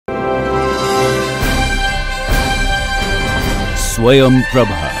Swayam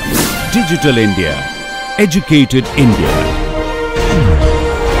Prabha. Digital India. Educated India.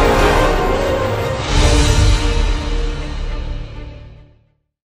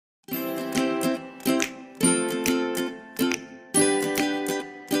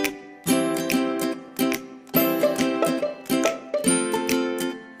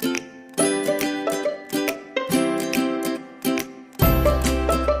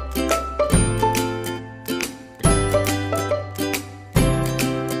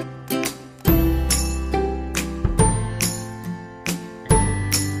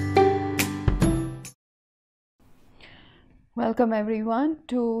 Welcome everyone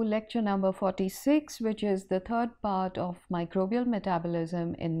to lecture number 46, which is the third part of microbial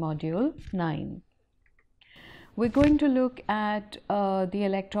metabolism in module 9. We're going to look at the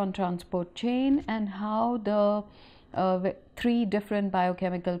electron transport chain and how the three different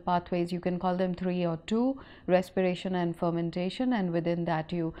biochemical pathways, you can call them three or two, respiration and fermentation, and within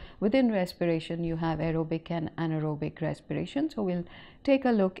that within respiration you have aerobic and anaerobic respiration. So we'll take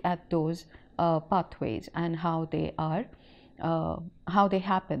a look at those pathways and how they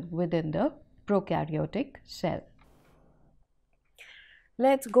happen within the prokaryotic cell.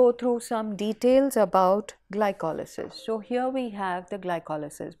 Let's go through some details about glycolysis. So here we have the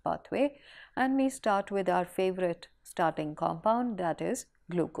glycolysis pathway, and we start with our favorite starting compound, that is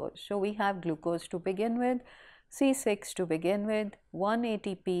glucose. So we have glucose to begin with, C6 to begin with, 1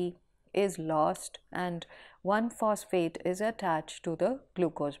 ATP is lost and 1 phosphate is attached to the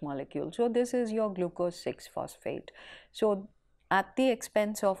glucose molecule. So this is your glucose 6-phosphate. So at the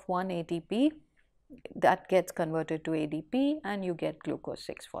expense of 1 ATP, that gets converted to ADP and you get glucose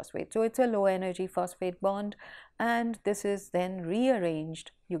 6-phosphate. So it's a low energy phosphate bond, and this is then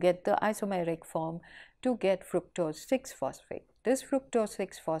rearranged. You get the isomeric form to get fructose 6-phosphate. This fructose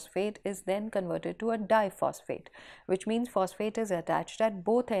 6-phosphate is then converted to a diphosphate, which means phosphate is attached at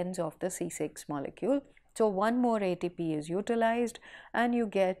both ends of the C6 molecule. So one more ATP is utilized and you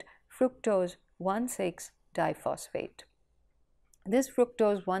get fructose 1,6-diphosphate. This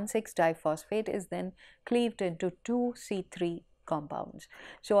fructose 1,6-diphosphate is then cleaved into two C3 compounds.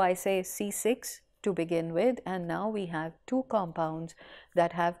 So I say C6 to begin with, and now we have two compounds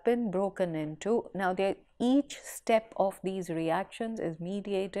that have been broken into. Now each step of these reactions is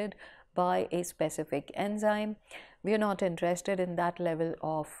mediated by a specific enzyme. We are not interested in that level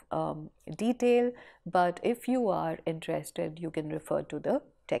of detail, but if you are interested, you can refer to the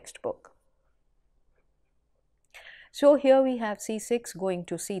textbook. So here we have C6 going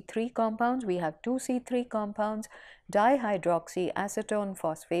to C3 compounds. We have two C3 compounds, dihydroxyacetone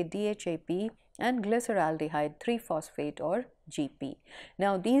phosphate DHAP and glyceraldehyde 3-phosphate or GP.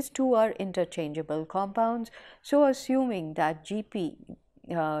 Now these two are interchangeable compounds. So assuming that G3P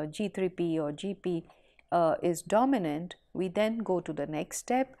or GP is dominant, we then go to the next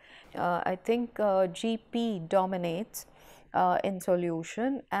step. I think GP dominates in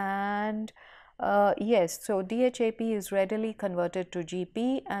solution, and yes, so DHAP is readily converted to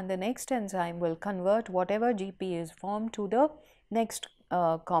GP, and the next enzyme will convert whatever GP is formed to the next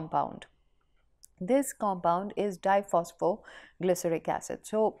compound. This compound is diphosphoglyceric acid.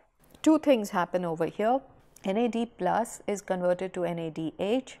 So two things happen over here. NAD plus is converted to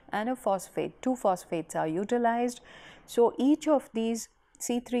NADH and a phosphate. Two phosphates are utilized. So each of these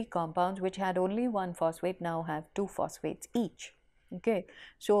C3 compounds, which had only one phosphate, now have two phosphates each. Okay,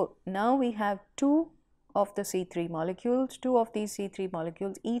 so now we have two of the C3 molecules, two of these C3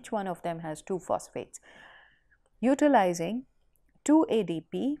 molecules, each one of them has two phosphates. Utilizing 2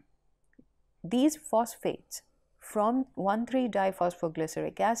 ADP, these phosphates from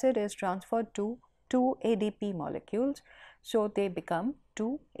 1,3-diphosphoglyceric acid is transferred to 2 ADP molecules, so they become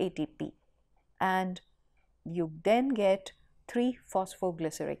 2 ATP, and you then get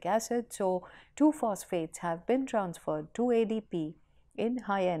 3-phosphoglyceric acid. So 2 phosphates have been transferred to ADP in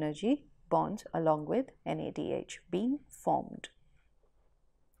high energy bonds along with NADH being formed.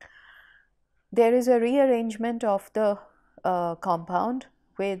 There is a rearrangement of the compound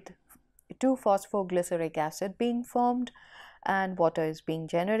with 2-phosphoglyceric acid being formed and water is being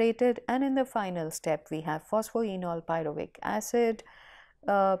generated, and in the final step we have phosphoenol pyruvic acid,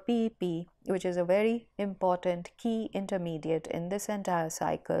 PEP, which is a very important key intermediate in this entire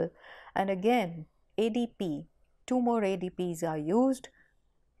cycle, and again ADP, two more ADPs are used.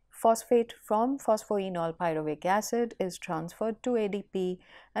 Phosphate from phosphoenol pyruvic acid is transferred to ADP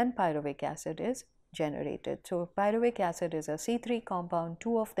and pyruvic acid is generated. So pyruvic acid is a C3 compound,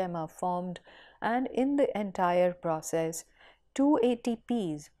 two of them are formed, and in the entire process 2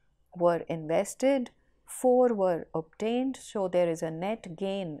 ATPs were invested, 4 were obtained. So there is a net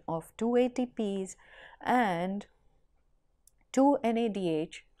gain of 2 ATPs and 2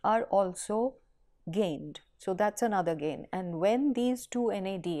 NADH are also gained. So that's another gain. And when these 2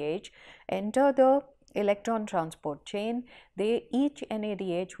 NADH enter the electron transport chain, each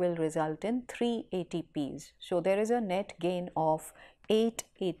NADH will result in 3 ATPs. So there is a net gain of 8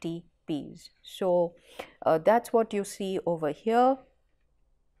 ATPs. So that's what you see over here.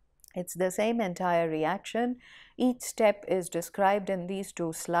 It's the same entire reaction. Each step is described in these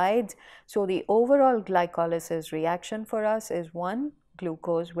 2 slides. So the overall glycolysis reaction for us is 1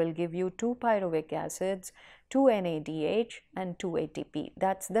 glucose will give you 2 pyruvic acids, 2 NADH and 2 ATP.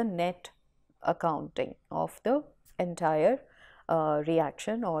 That's the net accounting of the entire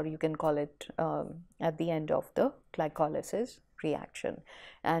reaction, or you can call it at the end of the glycolysis reaction.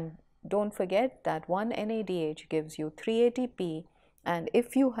 And don't forget that 1 NADH gives you 3 ATP, and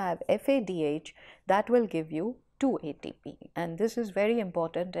if you have FADH, that will give you 2 ATP, and this is very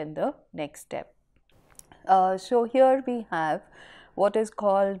important in the next step. So here we have what is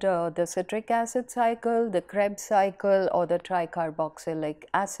called the citric acid cycle, the Krebs cycle, or the tricarboxylic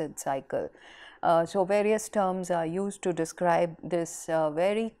acid cycle. So various terms are used to describe this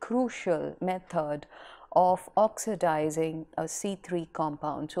very crucial method of oxidizing a C3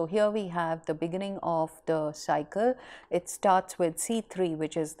 compound. So here we have the beginning of the cycle. It starts with C3,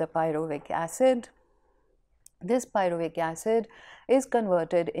 which is the pyruvic acid. This pyruvic acid is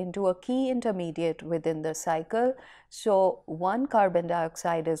converted into a key intermediate within the cycle. So one carbon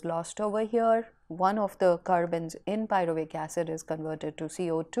dioxide is lost over here. One of the carbons in pyruvic acid is converted to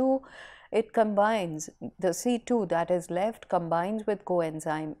CO2. It combines, the C2 that is left combines with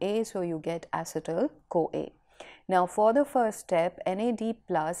coenzyme A, so you get acetyl-CoA. Now for the first step, NAD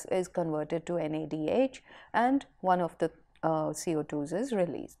plus is converted to NADH and one of the CO2s is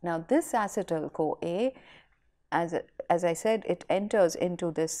released. Now this acetyl-CoA, as I said, it enters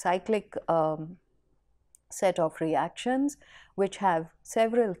into this cyclic set of reactions which have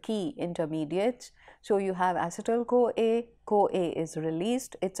several key intermediates. So you have acetyl-CoA, CoA is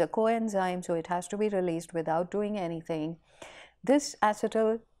released, it's a coenzyme, so it has to be released without doing anything. This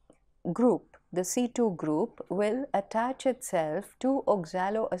acetyl group, the C2 group, will attach itself to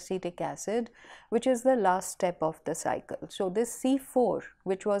oxaloacetic acid, which is the last step of the cycle. So this C4,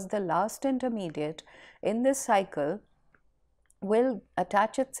 which was the last intermediate in this cycle, will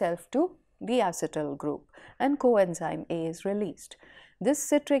attach itself to the acetyl group and coenzyme A is released. This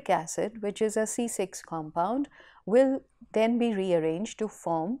citric acid, which is a C6 compound, will then be rearranged to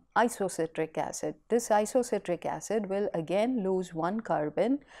form isocitric acid. This isocitric acid will again lose one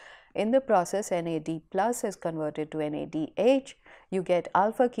carbon. In the process, NAD plus is converted to NADH. You get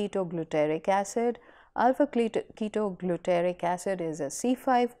alpha ketogluteric acid. Alpha ketogluteric acid is a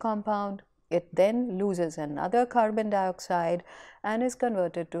C5 compound. It then loses another carbon dioxide and is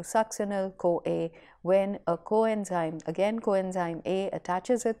converted to succinyl-CoA when a coenzyme, again coenzyme A,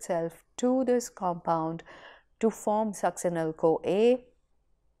 attaches itself to this compound to form succinyl-CoA,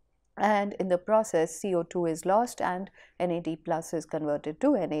 and in the process CO2 is lost and NAD plus is converted to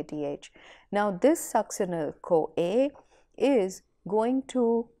NADH. Now this succinyl-CoA is going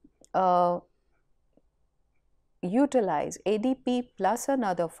to utilize ADP plus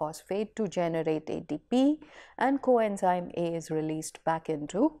another phosphate to generate ATP, and coenzyme A is released back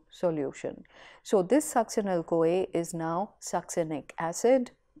into solution. So this succinyl-CoA is now succinic acid.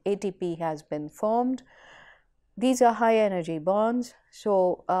 ATP has been formed. These are high energy bonds.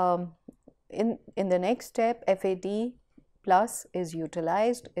 So in the next step, FAD plus is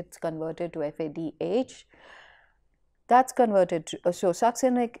utilized. It's converted to FADH. That's converted to, so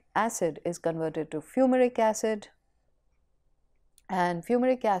succinic acid is converted to fumaric acid, and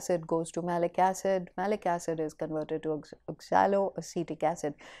fumaric acid goes to malic acid. Malic acid is converted to oxaloacetic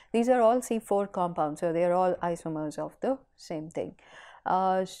acid. These are all C4 compounds, so they are all isomers of the same thing.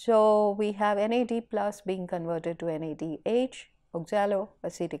 So we have NAD plus being converted to NADH.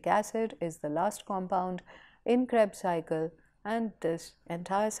 Oxaloacetic acid is the last compound in Krebs cycle, and this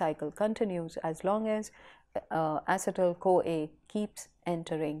entire cycle continues as long as acetyl-CoA keeps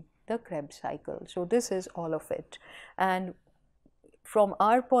entering the Krebs cycle. So this is all of it. And from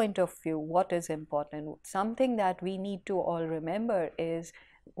our point of view, what is important? Something that we need to all remember is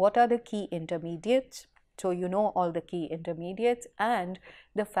what are the key intermediates. So you know all the key intermediates and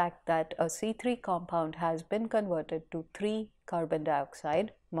the fact that a C3 compound has been converted to 3 carbon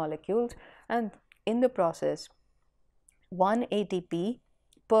dioxide molecules, and in the process 1 ATP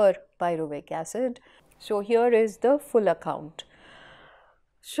per pyruvic acid. So here is the full account.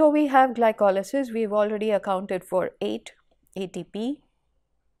 So we have glycolysis. We've already accounted for 8 ATP.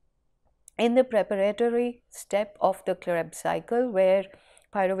 In the preparatory step of the Krebs cycle, where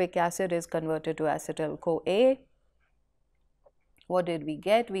pyruvic acid is converted to acetyl-CoA, what did we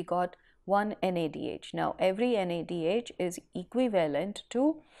get? We got 1 NADH. Now every NADH is equivalent to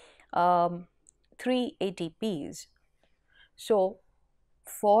 3 ATPs. So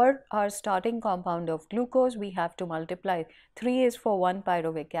for our starting compound of glucose, we have to multiply. 3 is for 1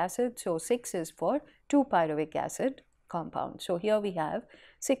 pyruvic acid, so 6 is for 2 pyruvic acid compound. So here we have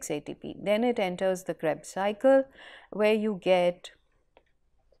 6 ATP. Then it enters the Krebs cycle, where you get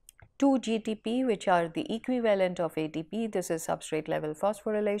 2 GTP, which are the equivalent of ATP. This is substrate level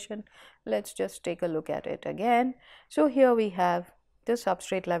phosphorylation. Let's just take a look at it again. So here we have the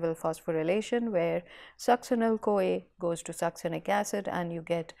substrate level phosphorylation, where succinyl-CoA goes to succinic acid and you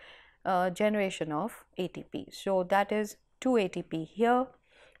get generation of ATP. So that is 2 ATP here.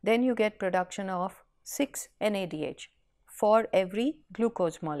 Then you get production of 6 NADH for every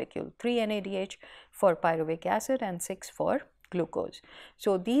glucose molecule, 3 NADH for pyruvic acid and 6 for glucose.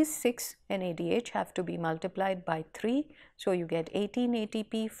 So these 6 NADH have to be multiplied by 3. So you get 18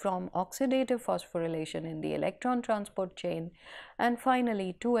 ATP from oxidative phosphorylation in the electron transport chain, and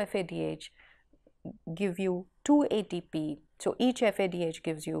finally 2 FADH give you 2 ATP. So each FADH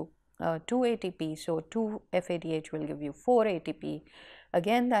gives you 2 ATP. So 2 FADH will give you 4 ATP.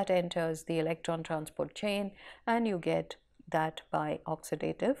 Again, that enters the electron transport chain and you get that by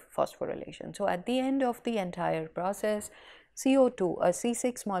oxidative phosphorylation. So at the end of the entire process, CO2, a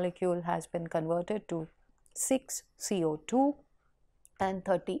C6 molecule, has been converted to 6 CO2 and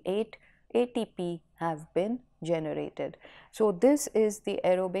 38 ATP have been generated. So this is the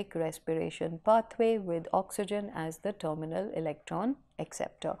aerobic respiration pathway with oxygen as the terminal electron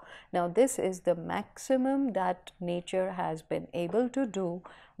acceptor. Now this is the maximum that nature has been able to do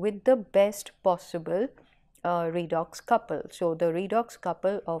with the best possible redox couple. So the redox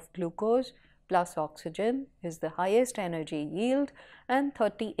couple of glucose plus oxygen is the highest energy yield, and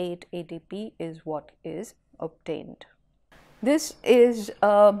 38 ATP is what is obtained. This is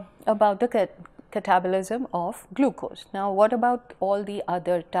about the catabolism of glucose. Now what about all the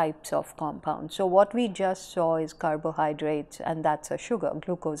other types of compounds? So what we just saw is carbohydrates, and that's a sugar.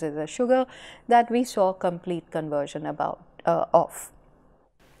 Glucose is a sugar that we saw complete conversion about of.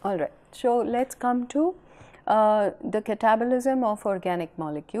 Alright, so let's come to the catabolism of organic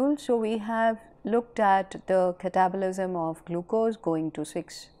molecules. So we have looked at the catabolism of glucose going to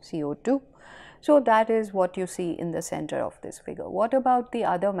 6 CO2. So that is what you see in the center of this figure. What about the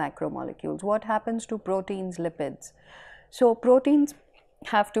other macromolecules? What happens to proteins, lipids? So proteins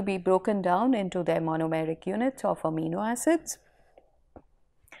have to be broken down into their monomeric units of amino acids.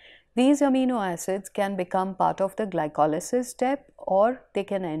 These amino acids can become part of the glycolysis step, or they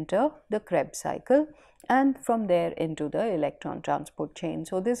can enter the Krebs cycle and from there into the electron transport chain.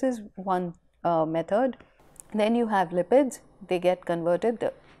 So this is one method. Then you have lipids. They get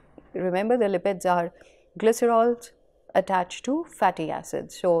converted. Remember, the lipids are glycerols attached to fatty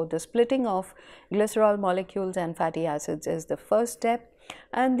acids. So the splitting of glycerol molecules and fatty acids is the first step,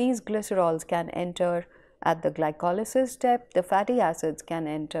 and these glycerols can enter at the glycolysis step. The fatty acids can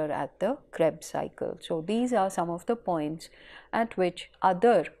enter at the Krebs cycle. So these are some of the points at which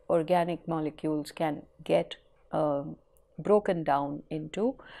other organic molecules can get broken down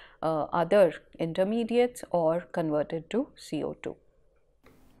into other intermediates or converted to CO2.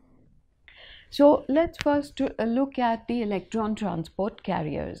 So let's first look at the electron transport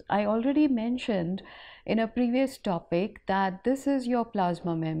carriers. I already mentioned in a previous topic that this is your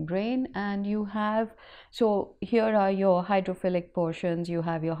plasma membrane, and you have, so here are your hydrophilic portions, you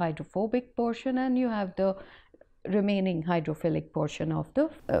have your hydrophobic portion, and you have the remaining hydrophilic portion of the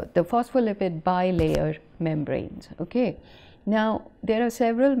phospholipid bilayer membranes. Okay. Now, there are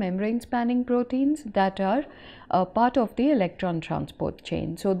several membrane spanning proteins that are part of the electron transport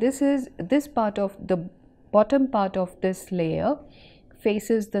chain. So this part of the bottom part of this layer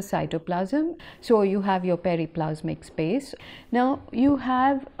faces the cytoplasm. So you have your periplasmic space. Now you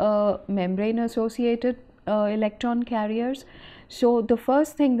have membrane associated electron carriers. So the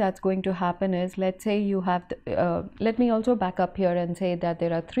first thing that's going to happen is, let's say you have, let me also back up here and say that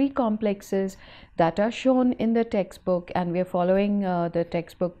there are 3 complexes that are shown in the textbook, and we're following the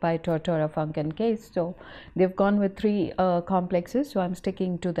textbook by Tortora, Funk and Case. So they've gone with 3 complexes, so I'm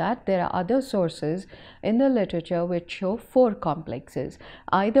sticking to that. There are other sources in the literature which show 4 complexes.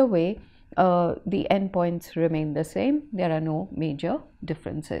 Either way, the endpoints remain the same. There are no major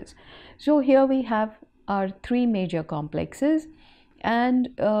differences. So here we have our 3 major complexes, and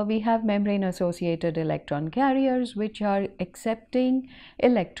we have membrane associated electron carriers, which are accepting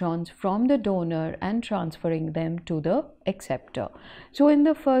electrons from the donor and transferring them to the acceptor. So in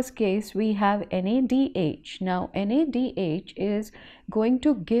the first case we have NADH. Now NADH is going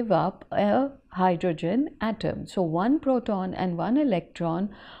to give up a hydrogen atom. So one proton and one electron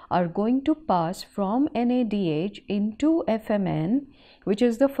are going to pass from NADH into FMN, which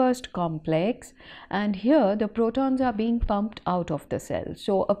is the first complex, and here the protons are being pumped out of the cell.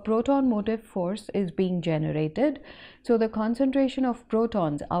 So a proton motive force is being generated. So the concentration of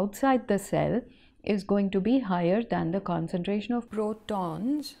protons outside the cell is going to be higher than the concentration of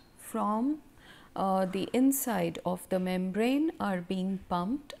protons from the inside of the membrane are being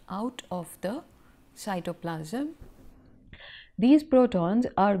pumped out of the cytoplasm. These protons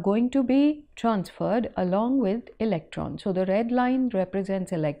are going to be transferred along with electrons. So the red line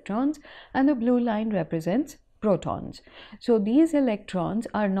represents electrons and the blue line represents protons. So these electrons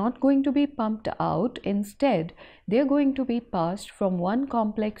are not going to be pumped out. Instead, they're going to be passed from one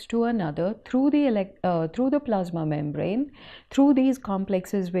complex to another through the plasma membrane, through these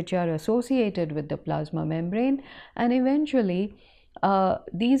complexes which are associated with the plasma membrane, and eventually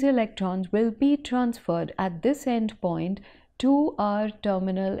these electrons will be transferred at this end point to our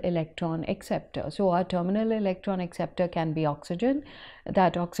terminal electron acceptor. So our terminal electron acceptor can be oxygen.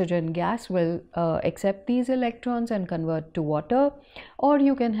 That oxygen gas will accept these electrons and convert to water, or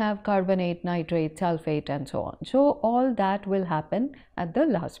you can have carbonate, nitrate, sulfate, and so on. So all that will happen at the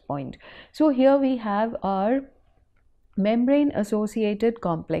last point. So here we have our membrane associated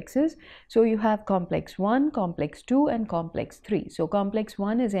complexes. So you have complex 1, complex 2, and complex 3. So complex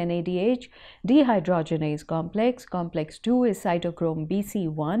 1 is NADH dehydrogenase complex, complex 2 is cytochrome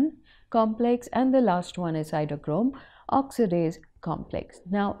BC1 complex, and the last one is cytochrome oxidase complex.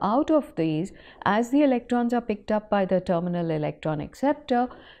 Now out of these, as the electrons are picked up by the terminal electron acceptor,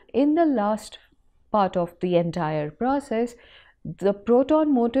 in the last part of the entire process, the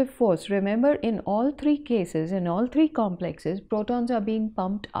proton motive force, remember in all three cases, in all three complexes, protons are being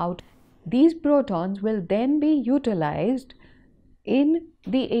pumped out. These protons will then be utilized in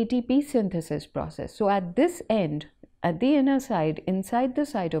the ATP synthesis process. So at this end, at the inner side, inside the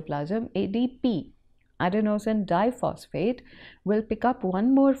cytoplasm, ADP, adenosine diphosphate, will pick up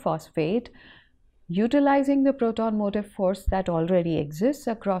one more phosphate, utilizing the proton motive force that already exists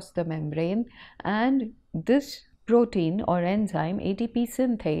across the membrane, and this protein or enzyme ATP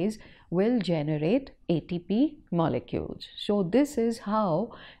synthase will generate ATP molecules. So this is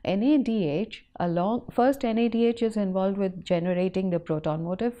how NADH first NADH is involved with generating the proton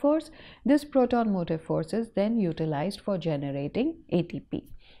motive force. This proton motive force is then utilized for generating ATP.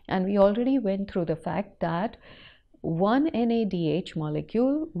 And we already went through the fact that one NADH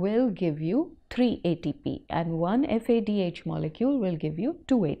molecule will give you 3 ATP and one FADH molecule will give you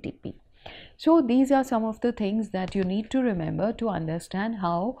 2 ATP. So these are some of the things that you need to remember to understand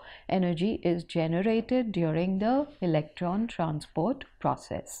how energy is generated during the electron transport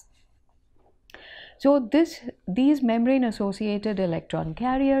process. So these membrane associated electron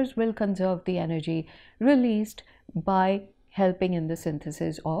carriers will conserve the energy released by helping in the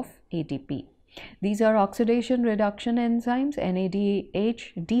synthesis of ATP. These are oxidation reduction enzymes.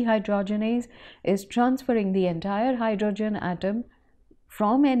 NADH dehydrogenase is transferring the entire hydrogen atom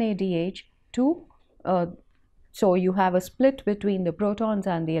from NADH to so you have a split between the protons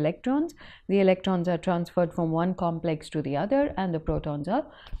and the electrons. The electrons are transferred from one complex to the other and the protons are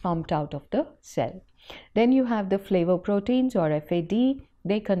pumped out of the cell. Then you have the flavoproteins or FAD.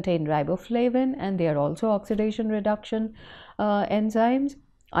 They contain riboflavin and they are also oxidation reduction enzymes.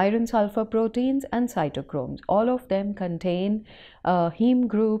 Iron sulfur proteins and cytochromes, all of them contain heme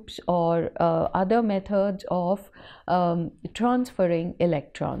groups or other methods of transferring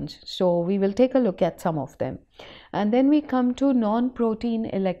electrons. So we will take a look at some of them. And then we come to non-protein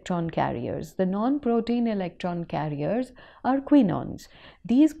electron carriers. The non-protein electron carriers are quinones.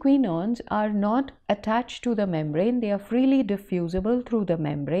 These quinones are not attached to the membrane. They are freely diffusible through the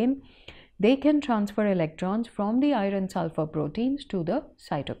membrane. They can transfer electrons from the iron sulfur proteins to the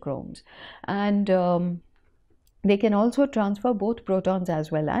cytochromes, and they can also transfer both protons as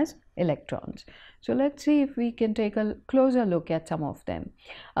well as electrons. So let's see if we can take a closer look at some of them.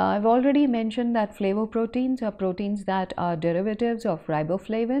 I've already mentioned that flavoproteins are proteins that are derivatives of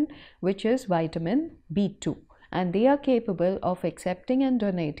riboflavin, which is vitamin B2. And they are capable of accepting and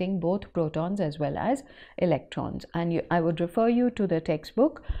donating both protons as well as electrons. And I would refer you to the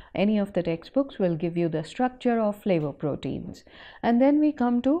textbook. Any of the textbooks will give you the structure of flavoproteins. And then we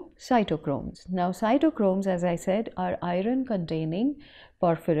come to cytochromes. Now cytochromes, as I said, are iron containing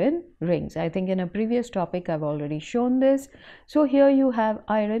porphyrin rings. I think in a previous topic I've already shown this. So here you have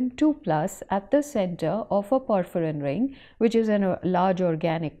iron 2+ at the center of a porphyrin ring, which is a large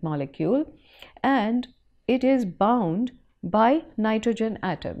organic molecule, and it is bound by nitrogen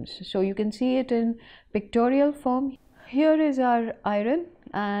atoms. So you can see it in pictorial form. Here is our iron,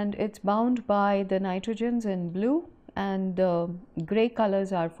 and it's bound by the nitrogens in blue, and the gray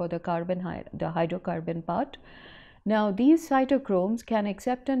colors are for the hydrocarbon part. Now these cytochromes can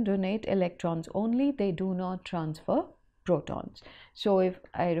accept and donate electrons only, they do not transfer protons. So if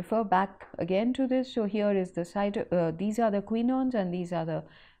I refer back again to this, so here is the these are the quinones and these are the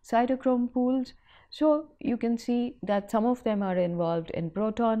cytochrome pools. So you can see that some of them are involved in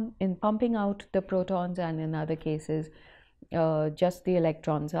pumping out the protons, and in other cases just the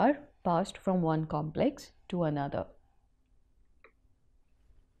electrons are passed from one complex to another.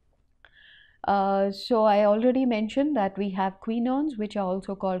 So I already mentioned that we have quinones, which are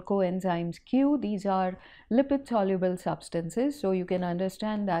also called coenzymes Q. These are lipid soluble substances. So you can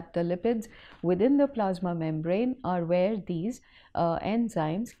understand that the lipids within the plasma membrane are where these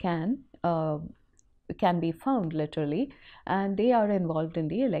enzymes can be found literally, and they are involved in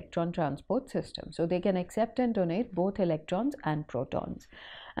the electron transport system. So they can accept and donate both electrons and protons.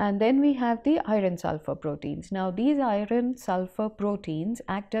 And then we have the iron sulfur proteins. Now these iron sulfur proteins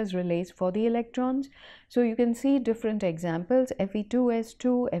act as relays for the electrons. So you can see different examples: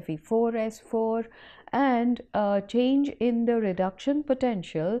 Fe2S2, Fe4S4, and change in the reduction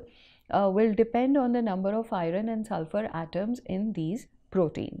potential will depend on the number of iron and sulfur atoms in these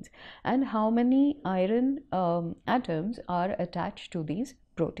proteins and how many iron atoms are attached to these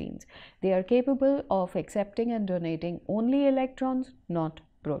proteins. They are capable of accepting and donating only electrons, not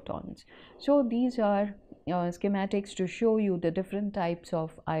protons. So these are schematics to show you the different types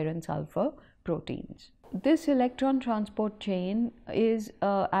of iron sulfur proteins. This electron transport chain is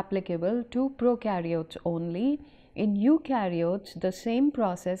applicable to prokaryotes only. In eukaryotes, the same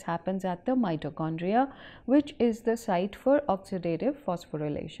process happens at the mitochondria, which is the site for oxidative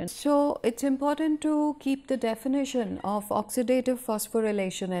phosphorylation. So it's important to keep the definition of oxidative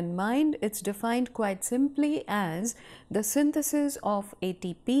phosphorylation in mind. It's defined quite simply as the synthesis of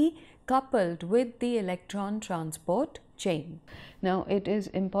ATP coupled with the electron transport chain. Now it is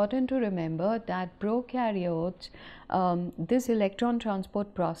important to remember that prokaryotes, this electron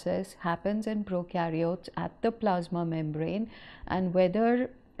transport process happens in prokaryotes at the plasma membrane, and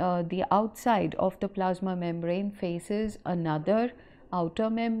whether the outside of the plasma membrane faces another outer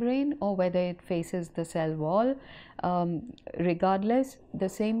membrane or whether it faces the cell wall, regardless, the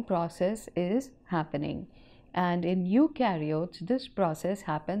same process is happening. And in eukaryotes, this process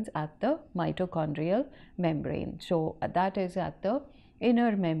happens at the mitochondrial membrane. So that is at the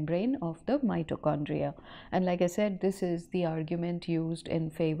inner membrane of the mitochondria. And like I said, this is the argument used in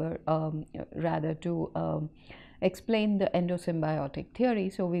favor, rather to explain the endosymbiotic theory.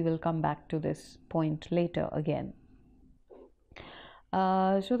 So we will come back to this point later again.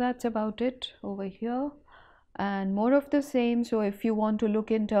 So that's about it over here. And more of the same. So if you want to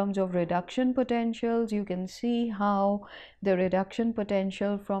look in terms of reduction potentials, you can see how the reduction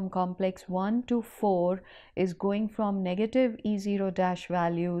potential from complex 1 to 4 is going from negative E0 dash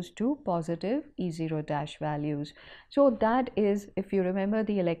values to positive E0 dash values. So that is, if you remember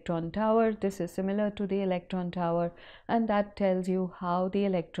the electron tower, this is similar to the electron tower, and that tells you how the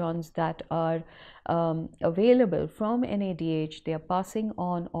electrons that are available from NADH, they are passing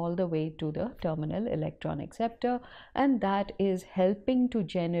on all the way to the terminal electron acceptor, and that is helping to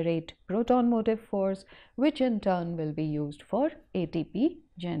generate proton motive force, which in turn will be used for ATP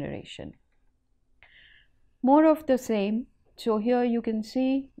generation. More of the same. So here you can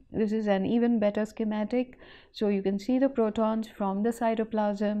see this is an even better schematic. So you can see the protons from the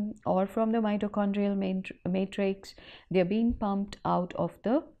cytoplasm or from the mitochondrial matrix. They are being pumped out of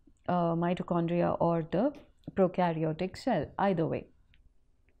the mitochondria or the prokaryotic cell, either way.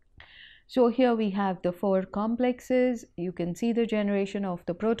 So here we have the 4 complexes. You can see the generation of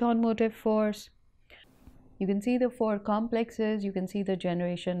the proton motive force. You can see the 4 complexes. You can see the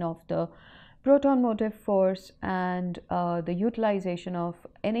generation of the proton motive force and the utilization of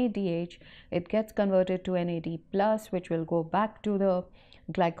NADH. It gets converted to NAD+, which will go back to the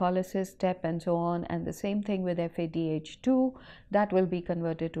glycolysis step and so on, and the same thing with FADH2, that will be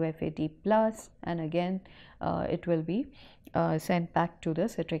converted to FAD+, and again it will be sent back to the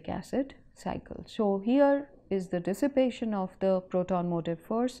citric acid cycle. So here is the dissipation of the proton motive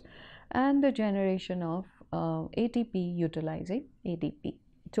force and the generation of ATP utilizing ADP.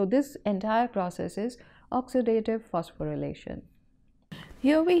 So this entire process is oxidative phosphorylation.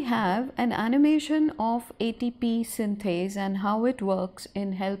 Here we have an animation of ATP synthase and how it works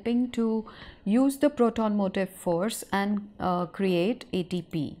in helping to use the proton motive force and create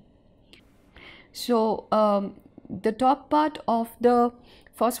ATP. So the top part of the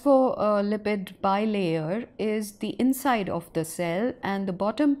phospholipid bilayer is the inside of the cell, and the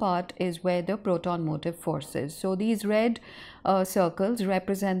bottom part is where the proton motive force is. So these red circles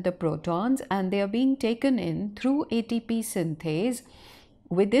represent the protons, and they are being taken in through ATP synthase.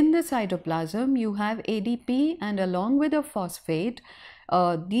 Within the cytoplasm, you have ADP, and along with a phosphate,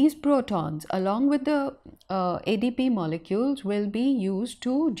 these protons along with the ADP molecules will be used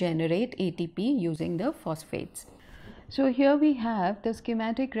to generate ATP using the phosphates. So here we have the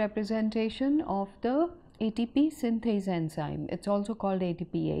schematic representation of the ATP synthase enzyme. It's also called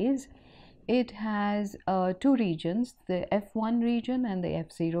ATPase. It has two regions, the F1 region and the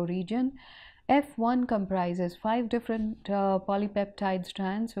F0 region. F1 comprises 5 different polypeptide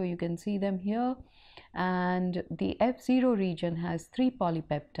strands, so you can see them here, and the F0 region has 3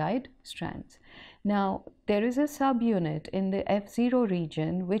 polypeptide strands. Now there is a subunit in the F0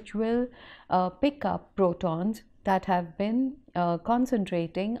 region which will pick up protons that have been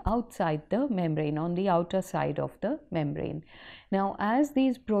concentrating outside the membrane, on the outer side of the membrane. Now as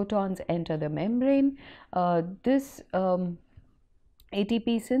these protons enter the membrane, this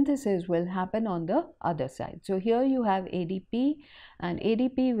ATP synthesis will happen on the other side. So here you have ADP, and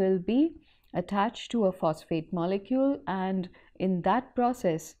ADP will be attached to a phosphate molecule, and in that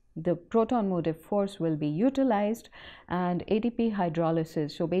process the proton motive force will be utilized and ATP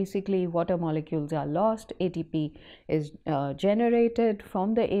hydrolysis. So basically water molecules are lost, ATP is generated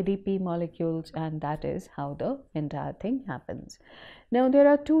from the ADP molecules, and that is how the entire thing happens. Now there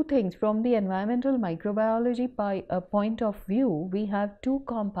are two things from the environmental microbiology point of view. We have two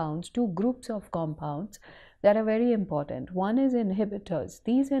compounds, two groups of compounds that are very important. One is inhibitors.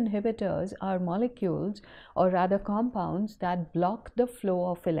 These inhibitors are molecules, or rather compounds, that block the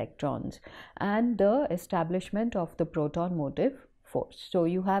flow of electrons and the establishment of the proton motive force. So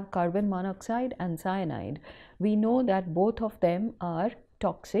you have carbon monoxide and cyanide. We know that both of them are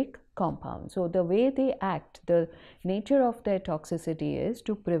toxic compounds. So the way they act, the nature of their toxicity is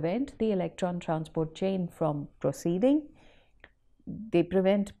to prevent the electron transport chain from proceeding. They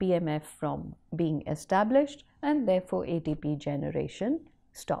prevent PMF from being established, and therefore ATP generation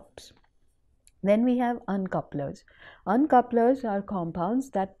stops. Then we have uncouplers. Uncouplers are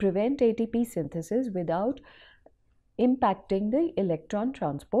compounds that prevent ATP synthesis without impacting the electron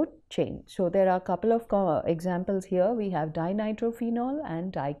transport chain. So there are a couple of examples here. We have dinitrophenol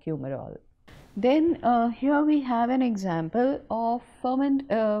and dicumarol. Then here we have an example of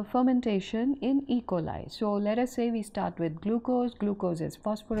fermentation in E. coli. So let us say we start with glucose. Glucose is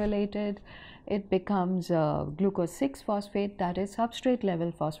phosphorylated. It becomes glucose 6-phosphate, that is substrate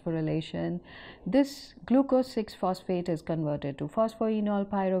level phosphorylation. This glucose 6-phosphate is converted to phosphoenol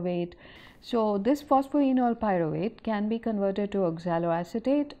pyruvate. So this phosphoenol pyruvate can be converted to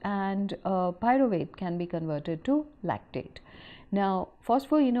oxaloacetate, and pyruvate can be converted to lactate. Now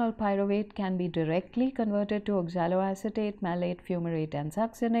phosphoenol pyruvate can be directly converted to oxaloacetate, malate, fumarate and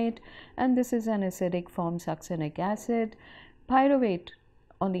succinate, and this is an acidic form, succinic acid. Pyruvate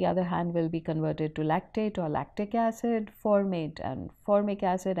on the other hand will be converted to lactate or lactic acid, formate and formic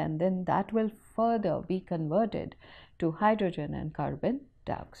acid, and then that will further be converted to hydrogen and carbon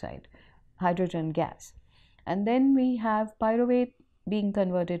dioxide, hydrogen gas. And then we have pyruvate being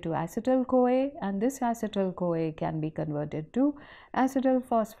converted to acetyl-CoA, and this acetyl-CoA can be converted to acetyl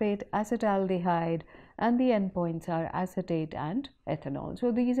phosphate, acetaldehyde, and the endpoints are acetate and ethanol.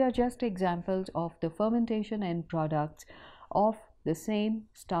 So these are just examples of the fermentation end products of the same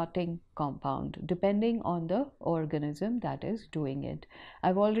starting compound depending on the organism that is doing it.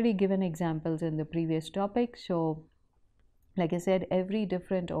 I've already given examples in the previous topic, so like I said, every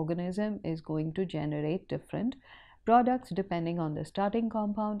different organism is going to generate different products depending on the starting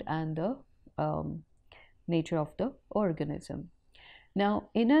compound and the nature of the organism. Now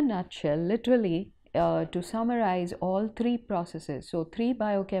in a nutshell, literally to summarize all three processes, so three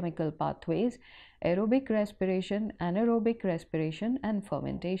biochemical pathways: aerobic respiration, anaerobic respiration and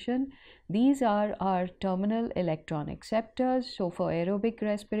fermentation. These are our terminal electron acceptors. So for aerobic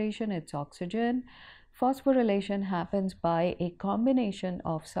respiration, it's oxygen. Phosphorylation happens by a combination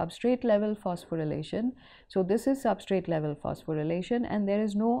of substrate level phosphorylation. So this is substrate level phosphorylation, and there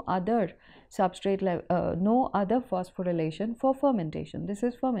is no other substrate level, no other phosphorylation for fermentation. This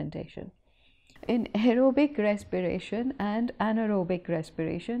is fermentation. In aerobic respiration and anaerobic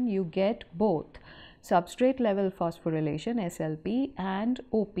respiration, you get both substrate level phosphorylation, SLP, and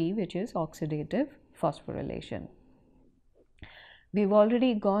OP, which is oxidative phosphorylation. We've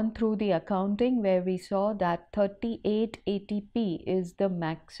already gone through the accounting where we saw that 38 ATP is the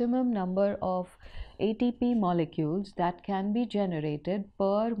maximum number of ATP molecules that can be generated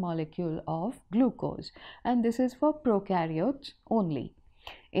per molecule of glucose, and this is for prokaryotes only.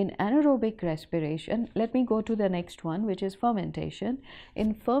 In anaerobic respiration, let me go to the next one, which is fermentation.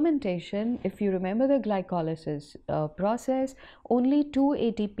 In fermentation, if you remember the glycolysis process, only 2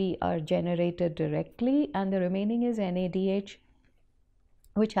 ATP are generated directly and the remaining is NADH,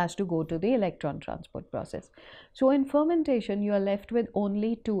 which has to go to the electron transport process. So in fermentation, you are left with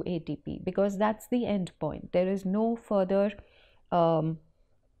only 2 ATP because that's the end point. There is no further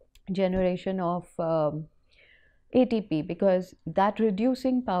generation of ATP because that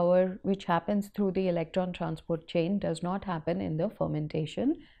reducing power which happens through the electron transport chain does not happen in the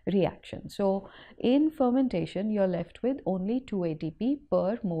fermentation reaction. So in fermentation, you're left with only 2 ATP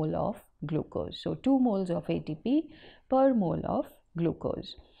per mole of glucose. So 2 moles of ATP per mole of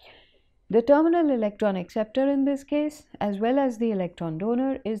glucose. The terminal electron acceptor in this case, as well as the electron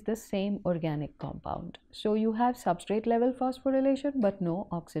donor, is the same organic compound. So you have substrate level phosphorylation but no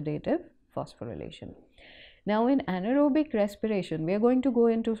oxidative phosphorylation. Now in anaerobic respiration, we are going to go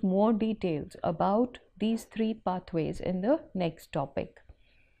into more details about these 3 pathways in the next topic.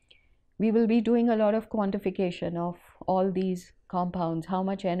 We will be doing a lot of quantification of all these compounds, how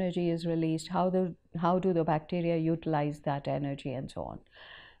much energy is released, how do the bacteria utilize that energy, and so on.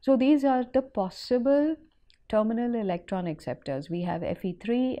 So these are the possible terminal electron acceptors. We have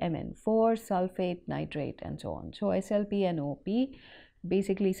Fe3, Mn4, sulfate, nitrate, and so on. So SLP and OP,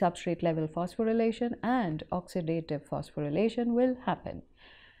 basically substrate level phosphorylation and oxidative phosphorylation will happen.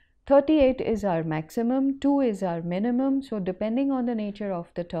 38 is our maximum, 2 is our minimum. So depending on the nature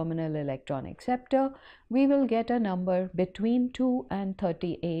of the terminal electron acceptor, we will get a number between 2 and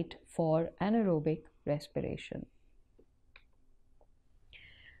 38 for anaerobic respiration.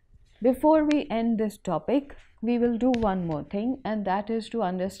 Before we end this topic, we will do one more thing, and that is to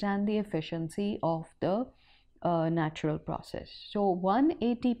understand the efficiency of the natural process. So 1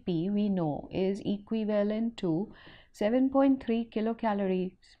 ATP we know is equivalent to 7.3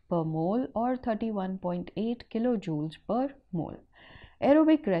 kilocalories per mole or 31.8 kilojoules per mole.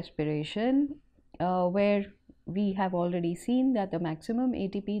 Aerobic respiration, where we have already seen that the maximum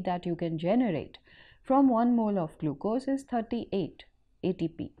ATP that you can generate from 1 mole of glucose is 38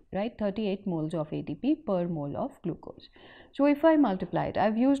 ATP, right? 38 moles of ATP per mole of glucose. So if I multiply it,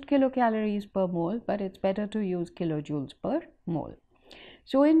 I've used kilocalories per mole, but it's better to use kilojoules per mole.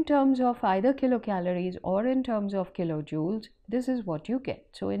 So in terms of either kilocalories or in terms of kilojoules, this is what you get.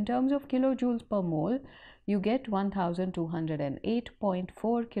 So in terms of kilojoules per mole, you get 1208.4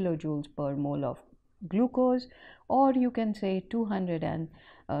 kilojoules per mole of glucose, or you can say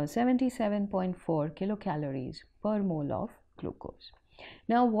 277.4 kilocalories per mole of glucose.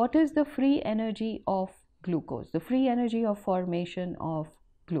 Now, what is the free energy of glucose? The free energy of formation of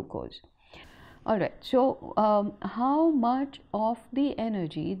glucose. Alright, so how much of the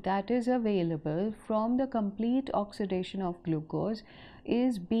energy that is available from the complete oxidation of glucose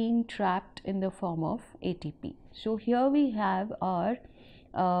is being trapped in the form of ATP? So here we have our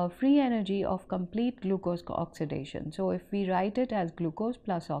free energy of complete glucose oxidation. So if we write it as glucose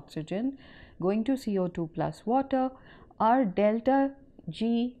plus oxygen going to CO2 plus water, our delta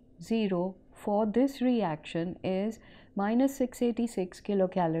G0 for this reaction is minus 686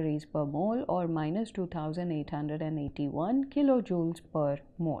 kilocalories per mole or minus 2881 kilojoules per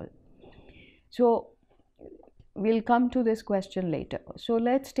mole. So we'll come to this question later. So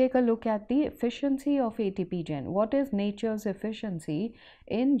let's take a look at the efficiency of ATP gen. What is nature's efficiency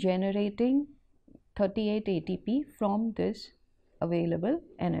in generating 38 ATP from this available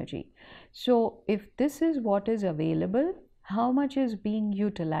energy? So if this is what is available, how much is being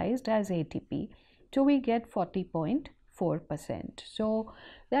utilized as ATP? So we get 40.4%. So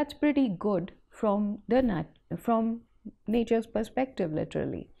that's pretty good from nature's perspective,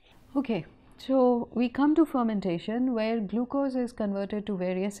 literally. Okay, so we come to fermentation, where glucose is converted to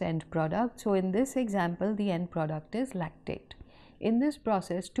various end products. So in this example, the end product is lactate. In this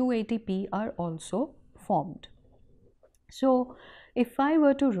process, 2 ATP are also formed. So if I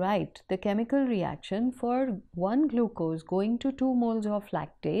were to write the chemical reaction for 1 glucose going to 2 moles of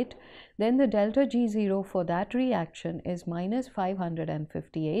lactate, then the delta G0 for that reaction is minus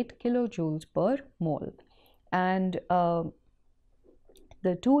 558 kilojoules per mole. And the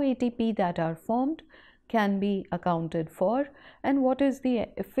 2 ATP that are formed can be accounted for. And what is the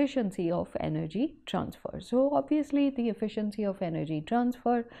efficiency of energy transfer? So obviously the efficiency of energy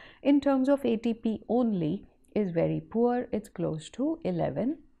transfer in terms of ATP only is very poor. It's close to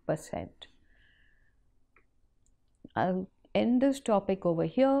 11%. I'll end this topic over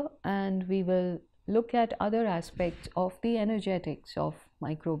here, and we will look at other aspects of the energetics of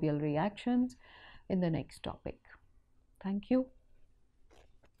microbial reactions in the next topic. Thank you.